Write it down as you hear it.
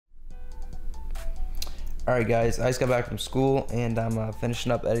Alright guys, I just got back from school and I'm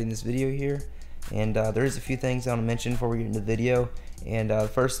finishing up editing this video here, and there's a few things I want to mention before we get into the video. And the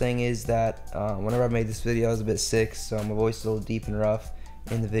first thing is that whenever I made this video I was a bit sick, so my voice is a little deep and rough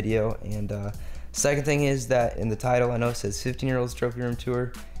in the video. And second thing is that in the title I know it says 15-year-olds trophy room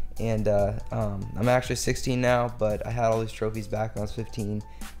tour, and I'm actually 16 now, but I had all these trophies back when I was 15,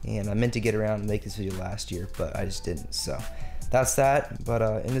 and I meant to get around and make this video last year, but I just didn't. So that's that. But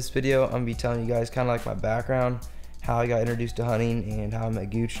in this video I'm gonna be telling you guys kind of like my background, how I got introduced to hunting and how I met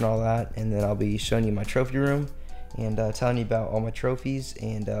Gooch and all that, and then I'll be showing you my trophy room and telling you about all my trophies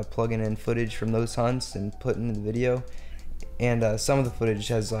and plugging in footage from those hunts and putting in the video. And some of the footage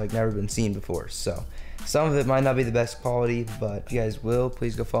has like never been seen before, so some of it might not be the best quality, but if you guys will,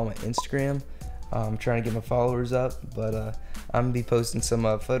 please go follow my Instagram. I'm trying to get my followers up, but I'm gonna be posting some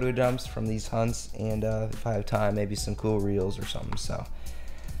photo dumps from these hunts, and if I have time, maybe some cool reels or something. So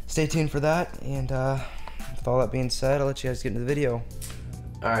stay tuned for that, and with all that being said, I'll let you guys get into the video.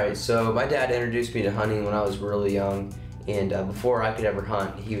 Alright, so my dad introduced me to hunting when I was really young, and before I could ever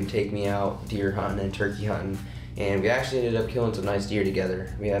hunt, he would take me out deer hunting and turkey hunting, and we actually ended up killing some nice deer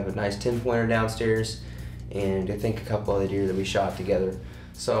together. We have a nice 10-pointer downstairs, and I think a couple other deer that we shot together.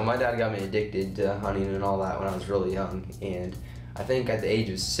 So my dad got me addicted to hunting and all that when I was really young, and I think at the age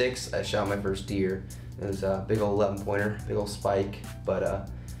of 6 I shot my first deer. It was a big old 11-pointer, big old spike, but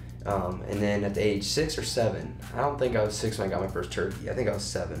and then at the age 6 or 7, I don't think I was 6 when I got my first turkey, I think I was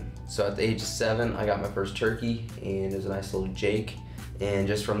 7. So at the age of 7 I got my first turkey, and it was a nice little Jake, and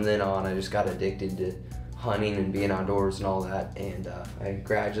just from then on I just got addicted to hunting and being outdoors and all that, and I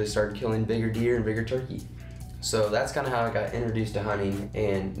gradually started killing bigger deer and bigger turkey. So that's kind of how I got introduced to hunting.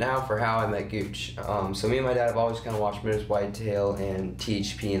 And now for how I met Gooch. So me and my dad have always kind of watched Minnesota Whitetail and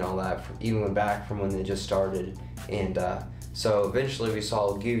THP and all that, even back from when they just started. And so eventually we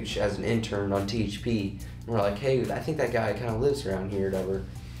saw Gooch as an intern on THP, and we're like, hey, I think that guy kind of lives around here or whatever.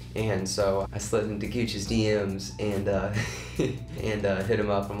 And so I slid into Gooch's DMs and and hit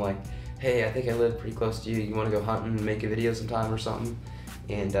him up. I'm like, hey, I think I live pretty close to you. You want to go hunting and make a video sometime or something?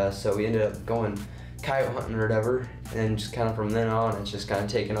 And so we ended up going coyote hunting or whatever, and just kind of from then on it's just kind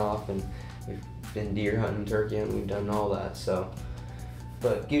of taken off, and we've been deer hunting, turkey hunting, we've done all that. So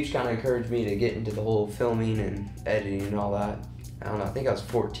but Gooch kind of encouraged me to get into the whole filming and editing and all that. I don't know, I think I was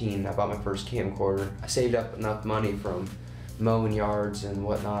 14, I bought my first camcorder. I saved up enough money from mowing yards and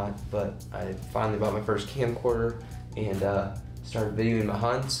whatnot, but I finally bought my first camcorder and started videoing my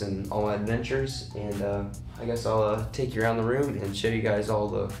hunts and all my adventures. And I guess I'll take you around the room and show you guys all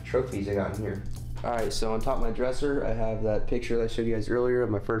the trophies I got in here. Alright, so on top of my dresser I have that picture that I showed you guys earlier of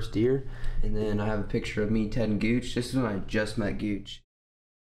my first deer, and then I have a picture of me, Ted, and Gooch. This is when I just met Gooch.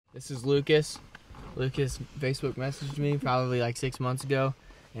 This is Lucas. Lucas Facebook messaged me probably like 6 months ago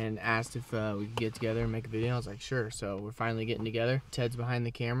and asked if we could get together and make a video. I was like, sure. So we're finally getting together. Ted's behind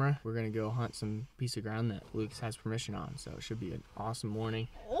the camera. We're gonna go hunt some piece of ground that Lucas has permission on, so it should be an awesome morning.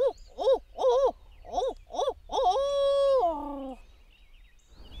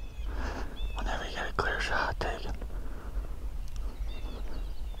 Whenever you get a clear shot taken.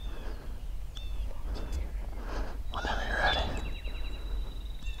 Whenever you're ready.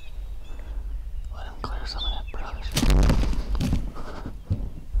 Let him clear some of that brush.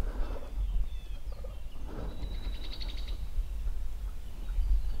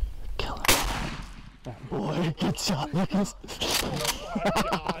 Kill him. Boy, good shot, Lucas.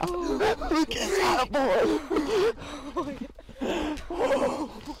 Lucas, attaboy.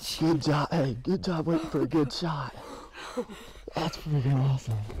 Good job, hey, good job waiting for a good shot. That's freaking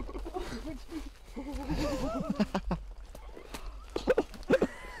awesome.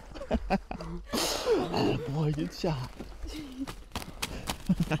 Boy, good shot.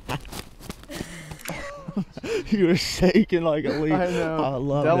 You were shaking like a leaf. I know. I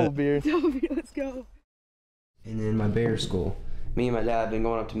love Double it. beard. Double beard, let's go. And then my bear school. Me and my dad have been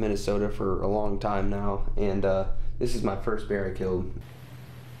going up to Minnesota for a long time now, and this is my first bear I killed.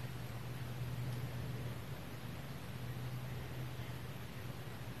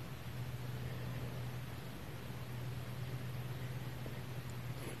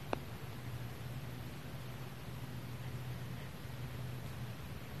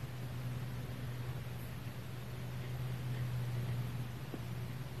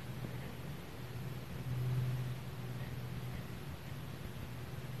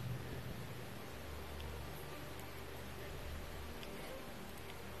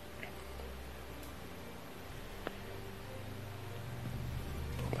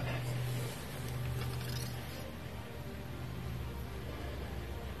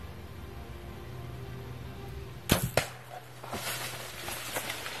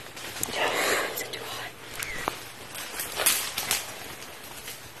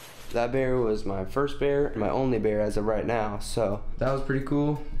 that bear was my first bear, my only bear as of right now, so that was pretty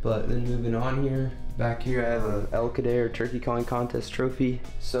cool. But then moving on here, back here I have a Elkader turkey calling contest trophy.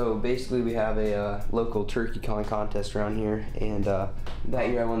 So basically we have a local turkey calling contest around here, and that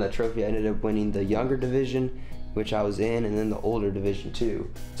year I won that trophy. I ended up winning the younger division, which I was in, and then the older division too.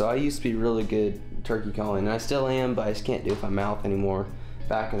 So I used to be really good turkey calling, and I still am, but I just can't do it with my mouth anymore.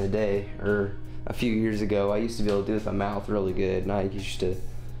 Back in the day, or a few years ago, I used to be able to do it with my mouth really good, and I used to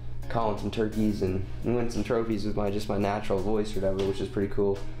calling some turkeys and win some trophies with just my natural voice or whatever, which is pretty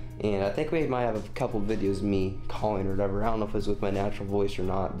cool. And I think we might have a couple videos of me calling or whatever. I don't know if it's with my natural voice or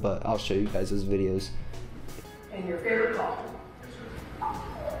not, but I'll show you guys those videos. And your favorite call?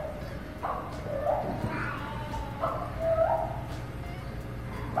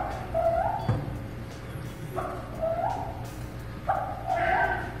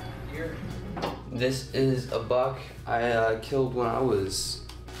 This is a buck I killed when I was,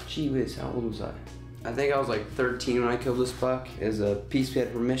 gee whiz, how old was I? I think I was like 13 when I killed this buck. It was a piece we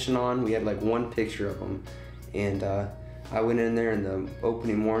had permission on. We had like one picture of him. And I went in there in the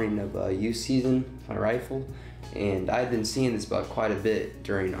opening morning of youth season with my rifle. And I had been seeing this buck quite a bit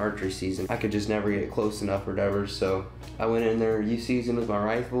during archery season. I could just never get close enough or whatever. So I went in there youth season with my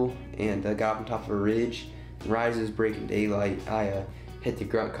rifle and got up on top of a ridge. And right as it was breaking daylight, I hit the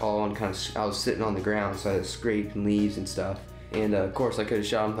grunt call and I was sitting on the ground, so I was scraping leaves and stuff. And of course I could have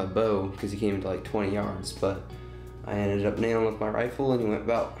shot him with my bow because he came to like 20 yards, but I ended up nailing him with my rifle and he went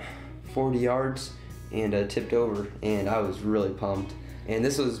about 40 yards and tipped over, and I was really pumped. And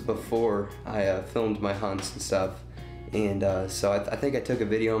this was before I filmed my hunts and stuff. And so I think I took a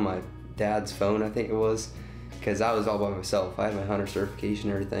video on my dad's phone, I think it was, because I was all by myself. I had my hunter certification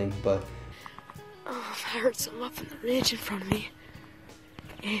and everything, but Oh, I heard something up in the ridge in front of me.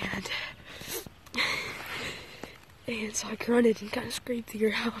 And so I grunted and kind of scraped the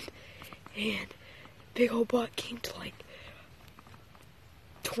ground, and big old buck came to like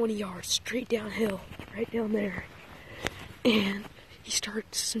 20 yards straight downhill, right down there, and he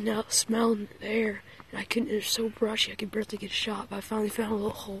started smelling the air, and I couldn't, it was so brushy I could barely get a shot, but I finally found a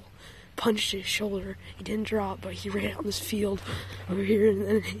little hole, punched his shoulder. He didn't drop, but he ran out in this field over here, and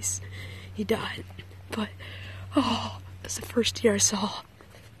then he died. But oh, that's the first deer I saw.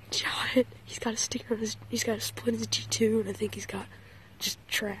 Giant. He's got a sticker on he's got a split in his G2, and I think he's got just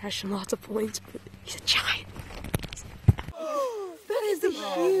trash and lots of points, but he's a giant. That is a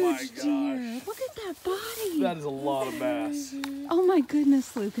huge deer. Look at that body. That is a lot of bass. Oh my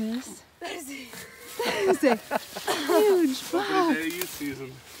goodness, Lucas. That is a huge buck. Youth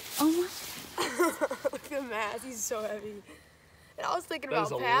season. Oh my. Look at the mass, he's so heavy. And I was thinking That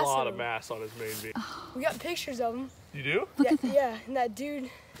is about a passing lot of him. mass on his main beam. We got pictures of him. You do? Look at that. Yeah, and that dude.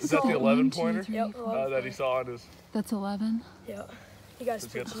 Is that the 11 pointer? Yep, 11 That he saw on his. That's 11. Yeah, he got a He's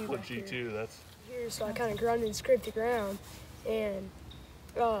split got the G split back here. G2. That's. So I kind of grunted and scraped the ground, and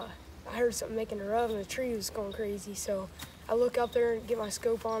I heard something making a rub, and the tree was going crazy. So I look up there and get my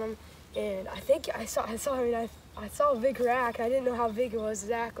scope on him, and I think I saw a big rack. I didn't know how big it was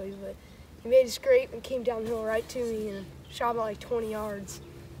exactly, but he made a scrape and came downhill right to me and shot about like 20 yards.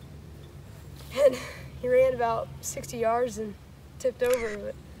 And he ran about 60 yards and tipped over.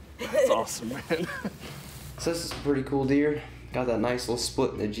 But That's awesome, man. so this is a pretty cool deer. Got that nice little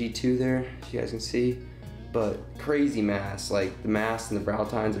split in the G2 there, as you guys can see. But crazy mass, like the mass and the brow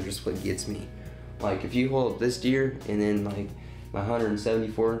tines are just what gets me. Like if you hold up this deer and then like my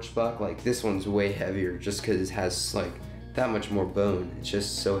 174-inch buck, like this one's way heavier just because it has like that much more bone. It's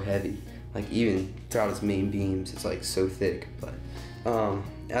just so heavy. Like even throughout its main beams, it's like so thick. But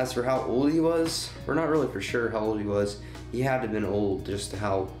as for how old he was, we're not really for sure how old he was. He had to have been old just to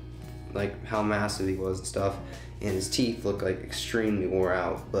how massive he was and stuff. And his teeth look like extremely wore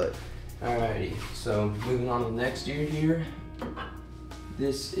out. But alrighty, so moving on to the next deer here.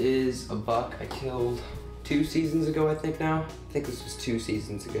 This is a buck I killed 2 seasons ago, I think now. I think this was 2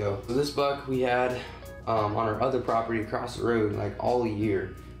 seasons ago. So this buck we had on our other property across the road like all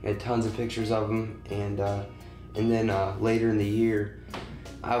year. We had tons of pictures of him, and then later in the year,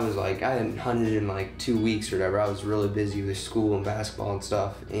 I hadn't hunted in like 2 weeks or whatever. I was really busy with school and basketball and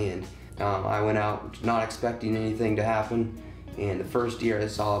stuff, and I went out not expecting anything to happen, and the first deer I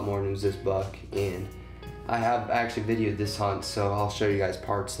saw that morning was this buck, and I have actually videoed this hunt, so I'll show you guys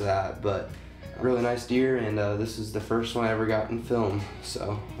parts of that, but a really nice deer, and this is the first one I ever got in film,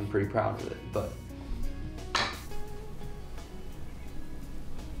 so I'm pretty proud of it. But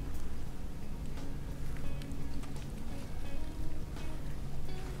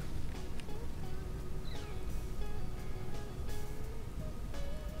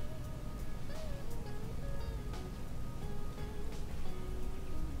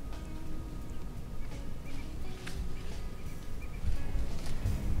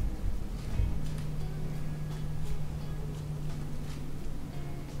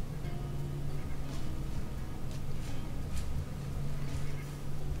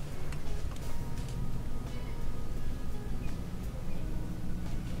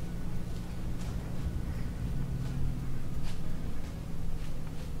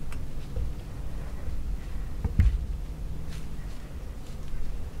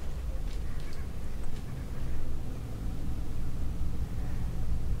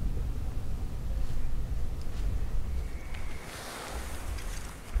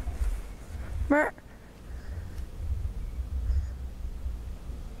Mer.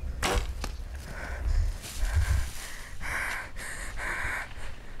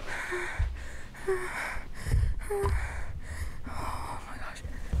 Oh my gosh.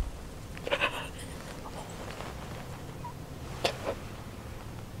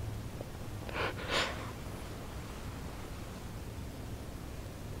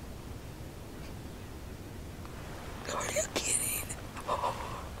 Are you kidding? Oh.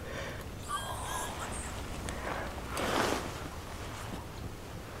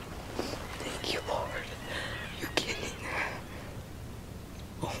 Thank you, Lord. You're kidding.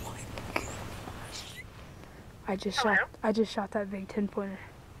 Oh my gosh. I just shot that big 10-pointer.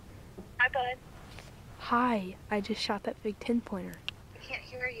 Hi, bud. Hi, I just shot that big 10-pointer. I can't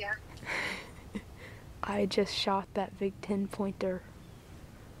hear you. I just shot that big 10-pointer.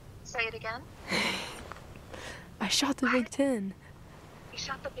 Say it again. I shot the big 10. You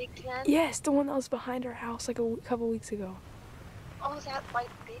shot the Big 10? Yes, the one that was behind our house like a couple weeks ago. Oh, is that like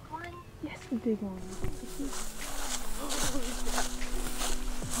big one? Yes, the big one.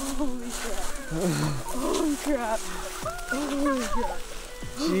 Holy crap. Holy crap. Holy crap.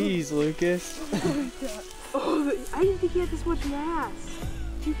 Jeez, Lucas. Holy crap. Oh, I didn't think he had this much mass.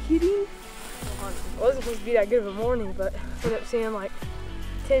 Are you kidding? It wasn't supposed to be that good of a morning, but I ended up seeing like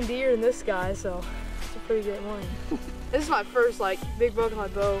 10 deer in this sky, so it's a pretty great morning. This is my first like big buck on my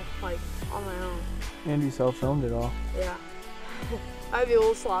bow, like on my own. And you self-filmed it all. Yeah. I'd be a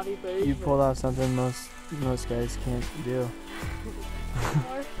little sloppy footage. You pulled out something most guys can't do.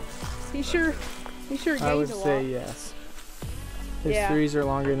 He sure gains a lot. I would say yes. His threes are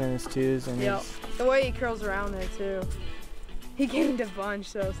longer than his twos, and the way he curls around there too. He gained a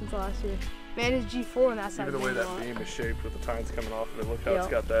bunch though since last year. Man, his G4 on that side. Even the way that beam is shaped with the tines coming off of it. Look how it's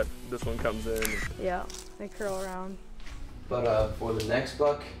got that. This one comes in. Yeah, they curl around. But for the next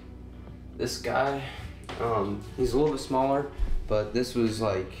buck, this guy, he's a little bit smaller, but this is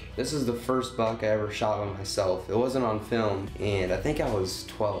the first buck I ever shot by myself. It wasn't on film, and I think I was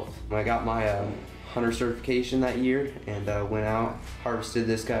 12. When I got my hunter certification that year, and went out, harvested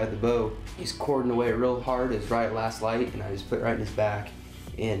this guy with the bow. He's cordoned away real hard, his right last light, and I just put it right in his back,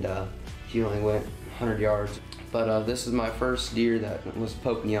 and he only went 100 yards. But this is my first deer that was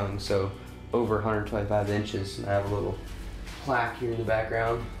poking young, so over 125 inches. And I have a little plaque here in the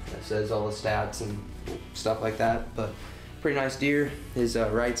background that says all the stats and stuff like that. But pretty nice deer. His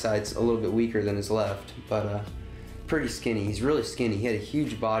right side's a little bit weaker than his left, but pretty skinny. He's really skinny. He had a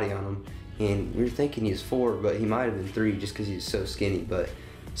huge body on him, and we were thinking he was 4, but he might have been 3 just because he's so skinny. But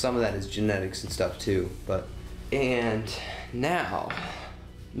some of that is genetics and stuff too. And now,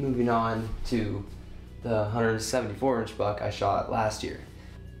 moving on to the 174-inch buck I shot last year.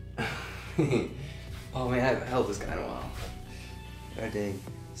 Oh man, I haven't held this guy in a while. Oh dang.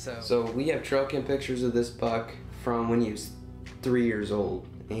 So we have trail cam pictures of this buck from when he was 3 years old,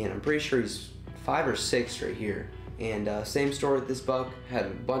 and I'm pretty sure he's 5 or 6 right here. And same story with this buck. Had a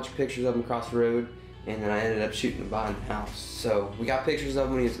bunch of pictures of him across the road, and then I ended up shooting him behind the house. So we got pictures of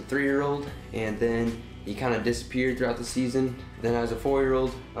him when he was a 3-year-old, and then he kind of disappeared throughout the season. Then as a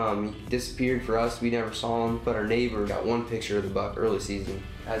 4-year-old, he disappeared for us. We never saw him, but our neighbor got one picture of the buck early season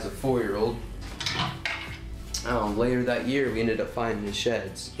as a 4-year-old. Later that year, we ended up finding his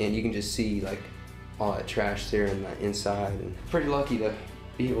sheds, and you can just see like all that trash there in the inside. And pretty lucky to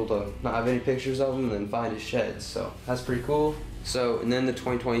be able to not have any pictures of him and then find his sheds, so that's pretty cool. So, and then the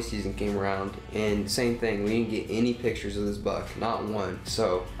 2020 season came around, and same thing, we didn't get any pictures of this buck, not one.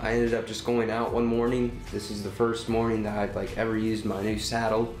 So I ended up just going out one morning. This is the first morning that I'd like ever used my new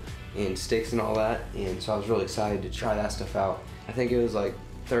saddle and sticks and all that, and so I was really excited to try that stuff out. I think it was like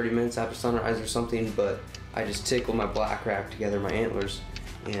 30 minutes after sunrise or something, but I just tickled my black rack together, my antlers,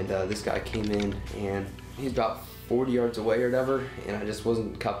 and this guy came in, and he's about 40 yards away or whatever, and I just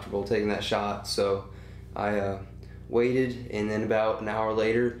wasn't comfortable taking that shot, so I waited, and then about an hour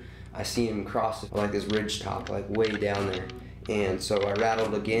later, I see him cross like this ridge top, like way down there, and so I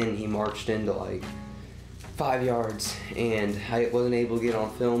rattled again. He marched into like 5 yards, and I wasn't able to get on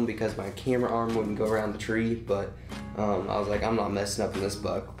film because my camera arm wouldn't go around the tree, but I was like, I'm not messing up in this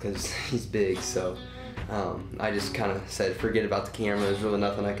buck because he's big, so I just kind of said forget about the camera. There's really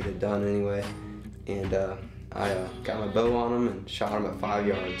nothing I could have done anyway, and I got my bow on him and shot him at 5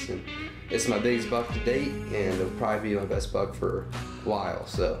 yards, and it's my biggest buck to date, and it'll probably be my best buck for a while,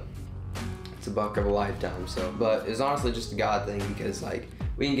 so it's a buck of a lifetime. So, but it's honestly just a God thing, because like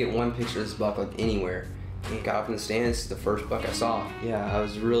we didn't get one picture of this buck like anywhere, and got up in the stands. This is the first buck I saw. Yeah, I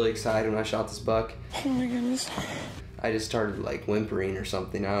was really excited when I shot this buck. Oh my goodness. I just started like whimpering or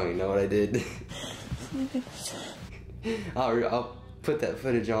something. I don't even know what I did. I'll put that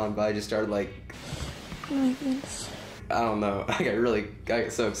footage on, but I just started like, Oh my goodness. I don't know. I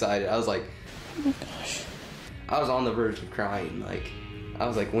got so excited. I was like, Oh my gosh. I was on the verge of crying. Like, I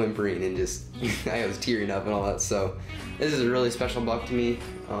was like whimpering and just, I was tearing up and all that. So this is a really special buck to me.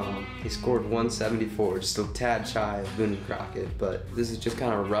 He scored 174, just a tad shy of Boone and Crockett, but this is just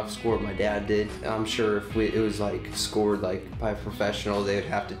kind of a rough score my dad did. I'm sure if it was like scored like by a professional, they would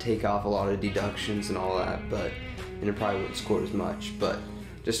have to take off a lot of deductions and all that, and it probably wouldn't score as much. But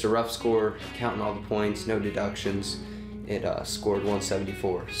just a rough score, counting all the points, no deductions. It scored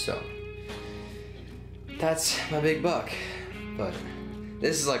 174, so that's my big buck. But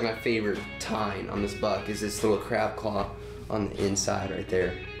this is like my favorite tine on this buck, is this little crab claw on the inside right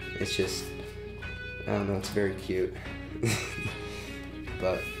there. It's just, I don't know, it's very cute.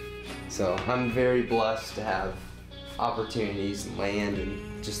 But, so I'm very blessed to have opportunities and land,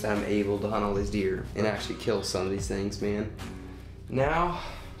 and just that I'm able to hunt all these deer and actually kill some of these things, man. Now,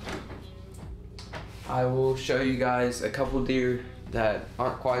 I will show you guys a couple deer that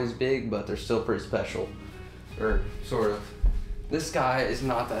aren't quite as big, but they're still pretty special, or sort of. This guy is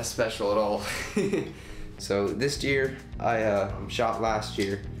not that special at all. So this deer I shot last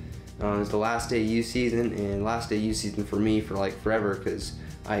year. It was the last day youth season, and last day youth season for me for like forever, because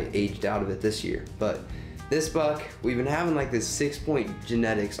I aged out of it this year. But this buck, we've been having like this 6-point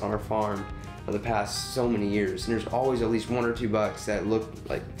genetics on our farm for the past so many years, and there's always at least 1 or 2 bucks that look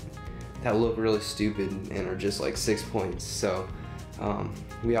really stupid and are just like 6 points. So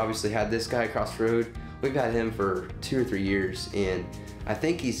we obviously had this guy across the road. We've had him for 2 or 3 years, and I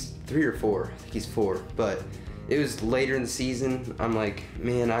think he's 3 or 4. I think he's 4, but it was later in the season. I'm like,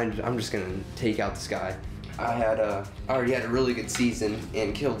 man, I'm just gonna take out this guy. I already had a really good season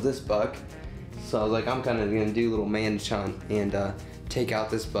and killed this buck, so I was like, I'm kind of gonna do a little manage hunt and take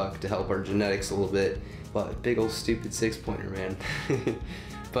out this buck to help our genetics a little bit. But big old stupid 6-pointer, man.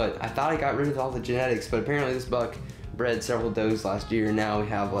 But I thought I got rid of all the genetics, but apparently this buck bred several does last year, and now we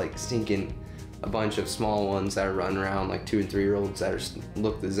have like stinking a bunch of small ones that are running around, like 2 and 3-year-olds that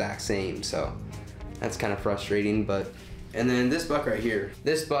look the exact same. So that's kind of frustrating. But and then this buck right here,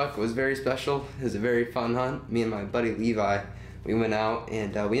 this buck was very special. It was a very fun hunt. Me and my buddy Levi, we went out,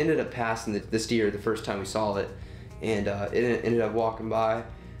 and we ended up passing this deer the first time we saw it, and it ended up walking by.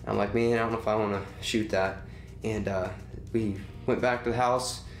 I'm like, man, I don't know if I want to shoot that. And we went back to the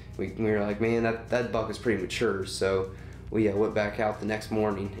house. We were like, man, that buck is pretty mature. So we went back out the next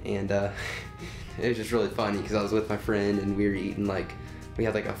morning, and it was just really funny because I was with my friend, and we were eating we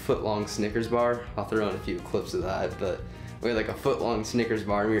had like a foot-long Snickers bar. I'll throw in a few clips of that, but we had like a foot-long Snickers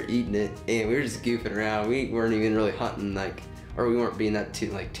bar, and we were eating it, and we were just goofing around. We weren't even really hunting, or we weren't being that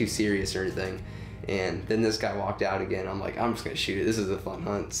too serious or anything. And then this guy walked out again. I'm like, I'm just gonna shoot it. This is a fun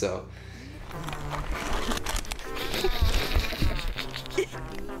hunt. So. It's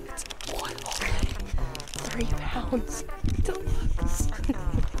one already. 3 pounds. Deluxe.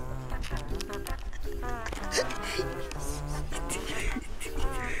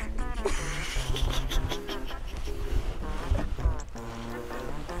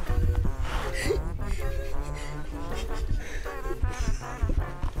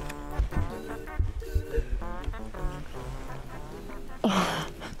 Look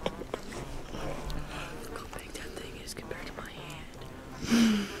how big that thing is compared to my hand.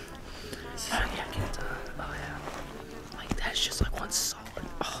 Oh yeah. Like that's just like one solid.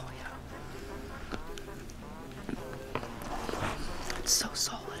 Oh yeah. It's so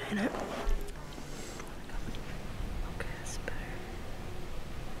solid, ain't it? Okay, that's better.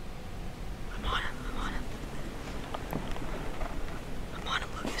 I'm on him,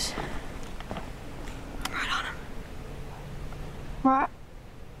 Lucas. I'm right on him. Right.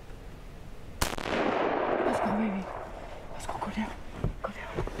 Let's go, baby. Let's go down. Go down.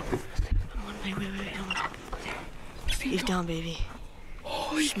 I'm on, wait. I'm on. Go down. He's down, baby.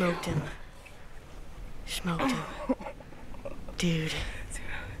 Oh, smoked him. Dude.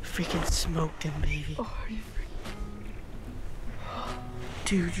 Freaking smoked him, baby. Oh, are you freaking...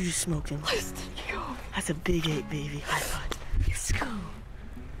 Dude, you just smoked him. Let's go. That's a big 8, baby. High five. Let's go.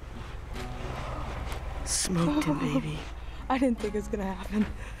 Smoked him, baby. I didn't think it was gonna happen.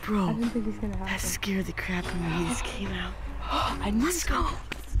 Bro, I didn't think it was gonna happen. that scared the crap out of me. He just came out. Let's go.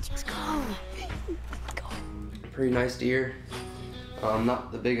 Let's go. Pretty nice deer.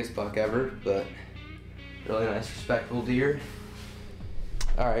 Not the biggest buck ever, but really nice, respectable deer.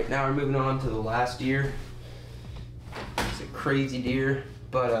 All right, now we're moving on to the last deer. It's a crazy deer,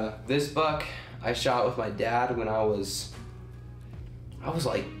 but this buck I shot with my dad when I was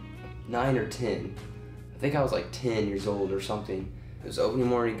like 9 or 10. I think I was like 10 years old or something. It was opening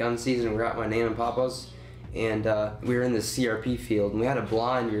morning gun season. We were at my Nan and Papa's, and we were in the CRP field, and we had a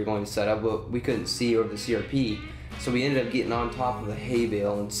blind we were going to set up, but we couldn't see over the CRP. So we ended up getting on top of the hay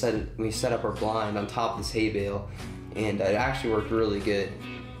bale and we set up our blind on top of this hay bale, and it actually worked really good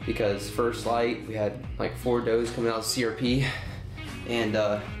because first light we had like 4 does coming out of CRP, and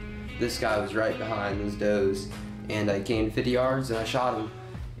this guy was right behind those does, and I gained 50 yards and I shot him.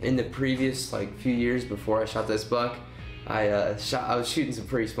 In the previous like few years before I shot this buck, I was shooting some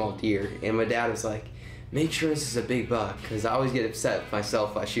pretty small deer, and my dad was like, make sure this is a big buck, because I always get upset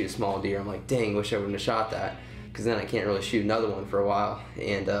myself if I shoot a small deer. I'm like, dang, wish I wouldn't have shot that, because then I can't really shoot another one for a while.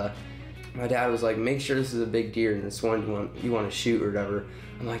 And my dad was like, make sure this is a big deer and this one you want to shoot or whatever.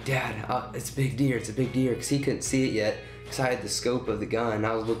 I'm like, Dad, it's a big deer, because he couldn't see it yet, because I had the scope of the gun.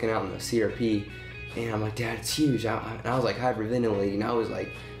 I was looking out in the CRP, and I'm like, Dad, it's huge. And I was like hyperventilating. I was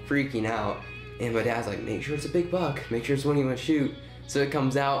like freaking out, and my dad's like, make sure it's a big buck, make sure it's one you want to shoot. So it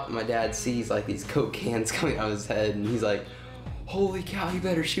comes out, and my dad sees like these Coke cans coming out of his head, and he's like, holy cow, you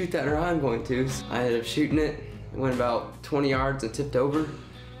better shoot that or I'm going to. So I ended up shooting it. It went about 20 yards and tipped over,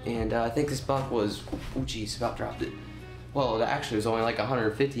 and I think this buck was, oh geez, about dropped it. Well, it actually was only like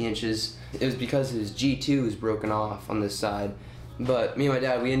 150 inches. It was because his G2 was broken off on this side. But me and my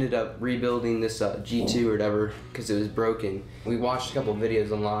dad, we ended up rebuilding this G2 or whatever because it was broken. We watched a couple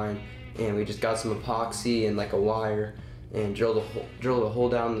videos online, and we just got some epoxy and like a wire and drilled a hole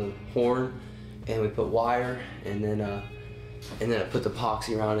down the horn, and we put wire, and then I put the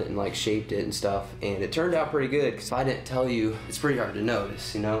epoxy around it and like shaped it and stuff, and it turned out pretty good, because if I didn't tell you, it's pretty hard to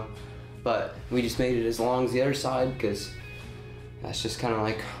notice, you know. But we just made it as long as the other side, because that's just kind of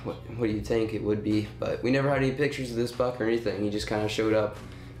like what you think it would be. But we never had any pictures of this buck or anything. He just kind of showed up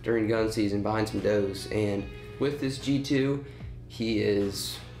during gun season behind some does. And with this G2, he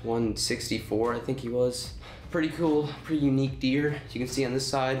is 164, I think he was. Pretty cool, pretty unique deer. As you can see on this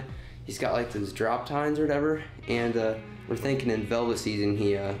side, he's got like those drop tines or whatever. And we're thinking in velvet season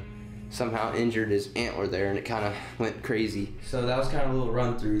he somehow injured his antler there, and it kind of went crazy. So that was kind of a little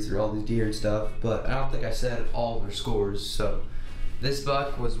run through all these deer and stuff, but I don't think I said all their scores. So this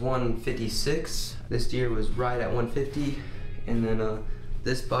buck was 156, this deer was right at 150, and then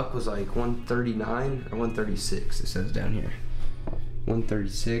this buck was like 139 or 136, it says down here.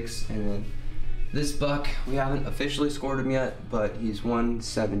 136, and then this buck, we haven't officially scored him yet, but he's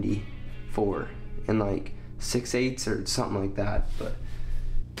 174 and like 6/8 or something like that. But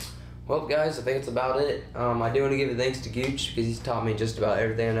well guys, I think that's about it. I do want to give a thanks to Gooch, because he's taught me just about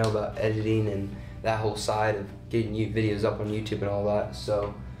everything I know about editing and that whole side of getting videos up on YouTube and all that.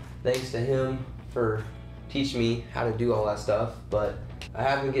 So thanks to him for teaching me how to do all that stuff. But I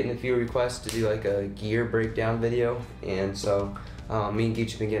have been getting a few requests to do like a gear breakdown video, and so me and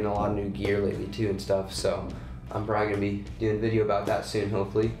Gooch have been getting a lot of new gear lately too and stuff. So I'm probably gonna be doing a video about that soon,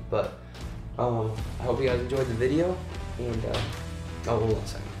 hopefully. But I hope you guys enjoyed the video, and oh, hold on a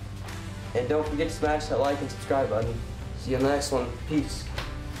second. And don't forget to smash that like and subscribe button. See you on the next one. Peace.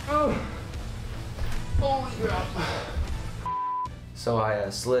 Oh. Holy crap. So I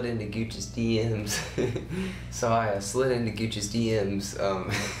slid into Gooch's DMs. I was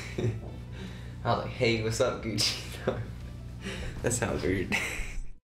like, hey, what's up, Gooch? That sounds weird.